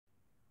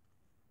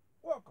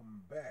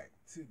back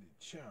to the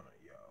channel,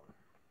 y'all.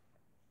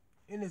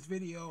 In this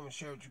video, I'm gonna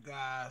share with you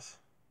guys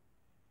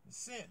the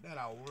scent that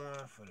I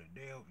won for the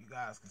day. Hope you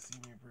guys can see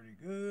me pretty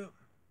good.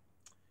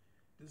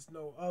 This is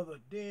no other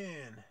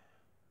than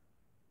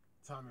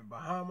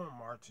Bahama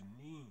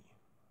Martini.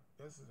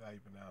 This is how you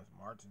pronounce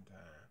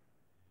Martintine.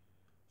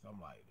 Something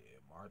like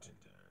that,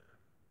 Martintine.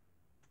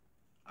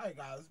 Alright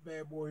guys, this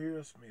bad boy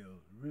here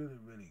smells really,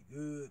 really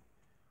good.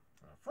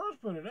 When I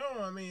first put it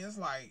on, I mean, it's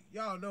like,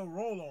 y'all know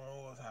roll-on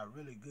oils have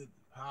really good,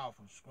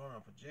 powerful,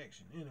 strong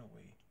projection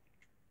anyway.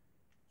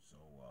 So,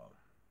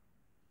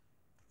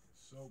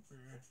 soap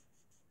here.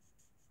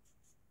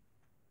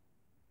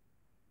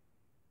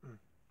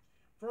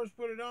 First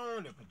put it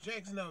on, the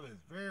projection of it is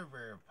very,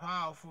 very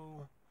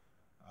powerful.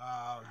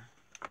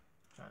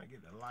 Trying to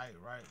get the light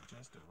right,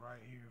 just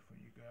right here for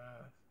you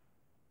guys.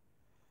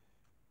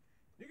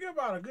 You get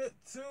about a good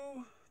 2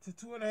 to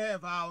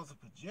 2.5 hours of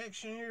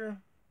projection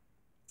here.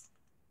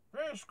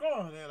 Very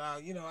strong. And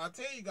I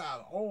tell you guys,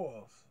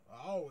 oils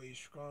are always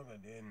stronger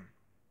than,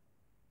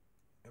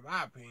 in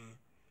my opinion,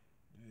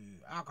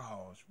 the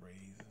alcohol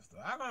sprays and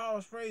stuff.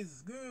 Alcohol sprays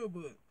is good,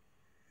 but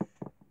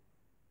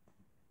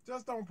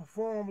just don't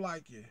perform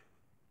like your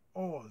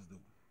oils do.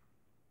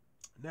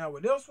 Now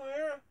with this one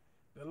here,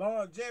 the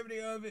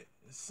longevity of it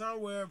is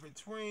somewhere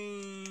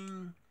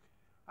between,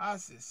 I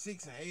said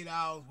 6 and 8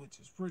 hours, which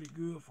is pretty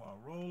good for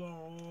a roll-on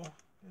oil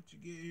that you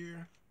get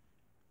here.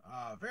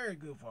 Very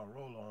good for a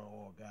roll-on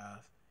oil,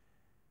 guys.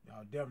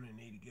 Y'all definitely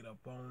need to get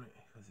up on it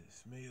because it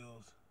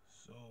smells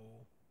so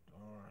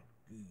darn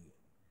good.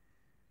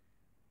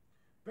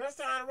 Best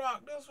time to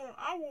rock this one,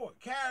 I wore it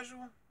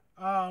casual.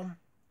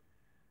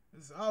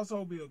 This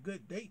also be a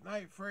good date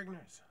night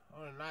fragrance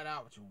on a night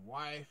out with your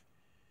wife,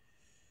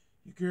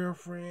 your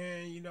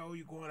girlfriend. You know,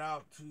 you're going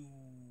out to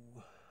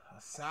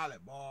a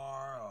salad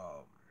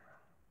bar.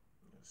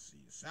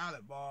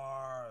 Salad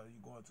bar.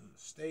 You're going to the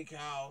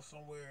steakhouse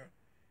somewhere.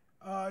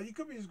 You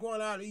could be just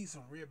going out to eat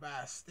some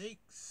ribeye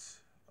steaks.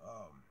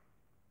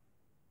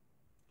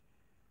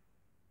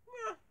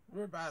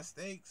 Ribeye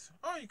steaks.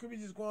 Or you could be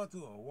just going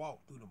through a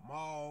walk through the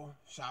mall,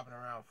 shopping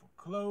around for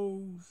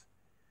clothes,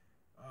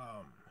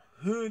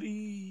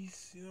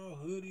 hoodies,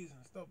 hoodies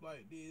and stuff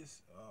like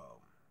this,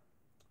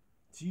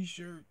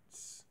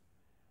 t-shirts.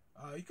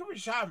 You could be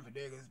shopping for that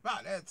because it's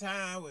about that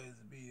time where it's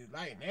be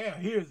like now.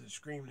 Here's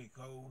extremely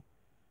cold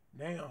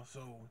now,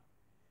 so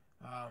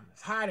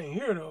it's hot in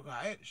here though. Cause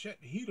I had to shut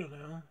the heater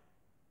down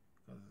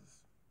because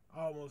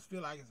I almost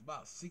feel like it's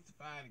about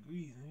 65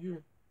 degrees in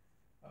here.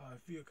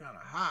 It feel kind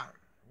of hot.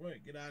 I want to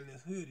get out of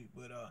this hoodie,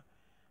 but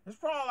it's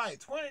probably like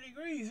 20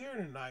 degrees here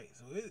tonight,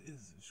 so it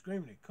is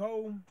extremely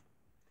cold.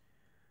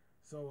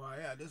 So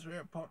yeah, this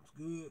red pump's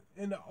good.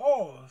 And the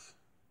oils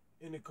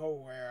in the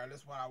cold air,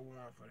 that's what I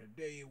wanted for the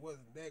day. It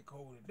wasn't that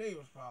cold today. It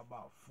was probably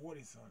about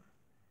 40 something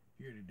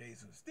here today,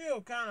 so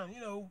still kind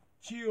of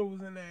chill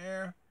was in the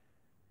air.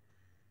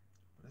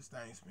 But this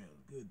thing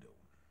smells good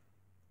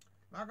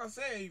though. Like I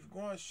said, if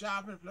you're going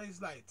shopping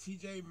places like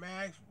TJ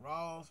Maxx,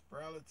 Ross,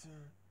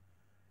 Burlington,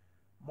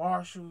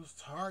 Marshalls,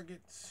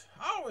 Targets.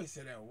 I always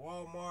say that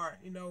Walmart,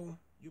 you'll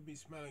be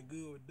smelling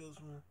good with this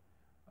one.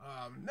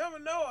 Never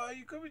know,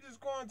 you could be just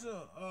going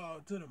to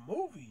the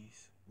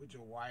movies with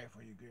your wife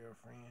or your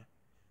girlfriend.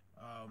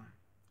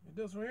 With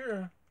this one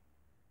here,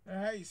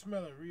 that how you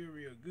smelling real,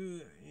 real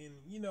good.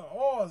 And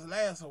oils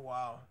last a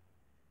while.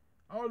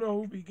 I don't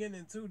know who be getting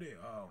into the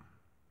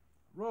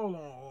roll-on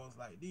oils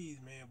like these,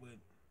 man,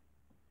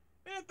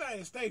 but anything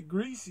that stay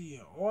greasy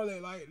and oily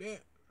like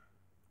that,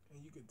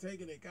 and you can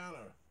take it and kind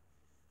of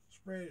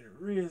spread it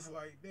wrist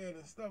like that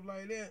and stuff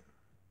like that,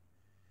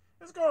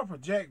 it's gonna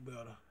project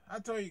better. I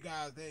told you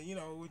guys that,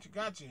 what you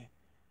got, your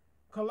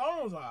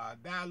colognes are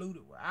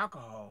diluted with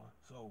alcohol,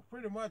 so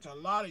pretty much a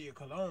lot of your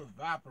colognes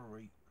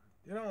evaporate.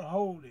 They don't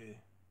hold the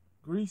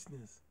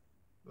greasiness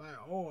like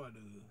oil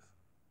does.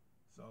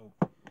 So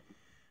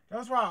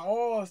that's why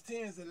oils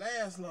tends to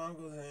last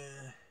longer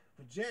and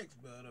projects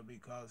better,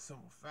 because of the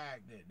simple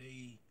fact that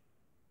they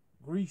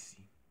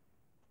greasy.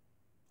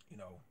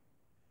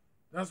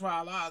 That's why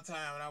a lot of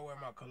times when I wear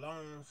my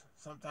colognes,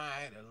 sometimes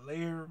I had to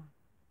layer them.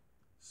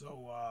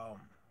 So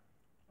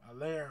I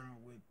layer them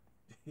with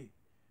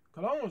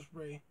cologne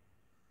spray.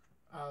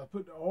 I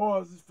put the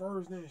oils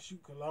first, then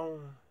shoot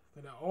cologne.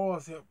 Because the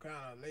oils help kind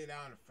of lay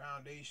down the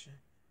foundation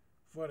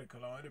for the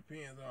cologne. It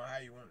depends on how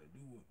you want to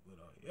do it.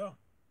 But yeah.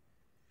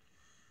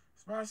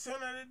 It's my scent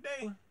of the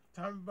day.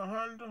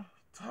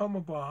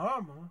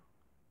 Bahama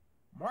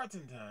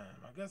Martintine.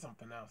 I guess I'm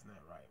pronouncing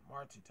that right.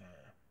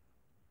 Martintine.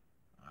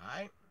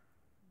 Alright.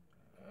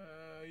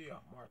 Yeah,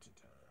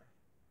 Martintine.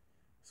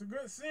 It's a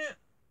good scent.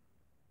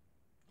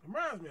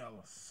 Reminds me of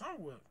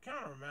somewhat,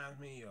 kind of reminds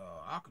me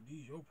of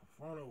Acadillo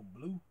Profundo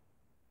Blue.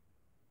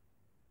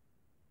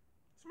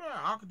 Smell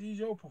like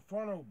Acadillo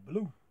Profundo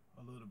Blue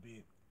a little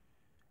bit.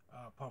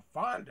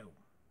 Profundo.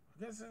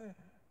 I guess it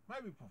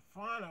might be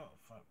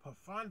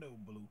Profundo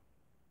Blue.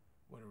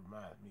 What it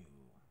reminds me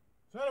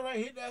of. So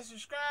anyway, hit that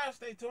subscribe.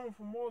 Stay tuned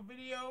for more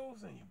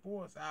videos. And your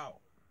boy's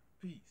out.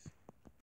 Peace.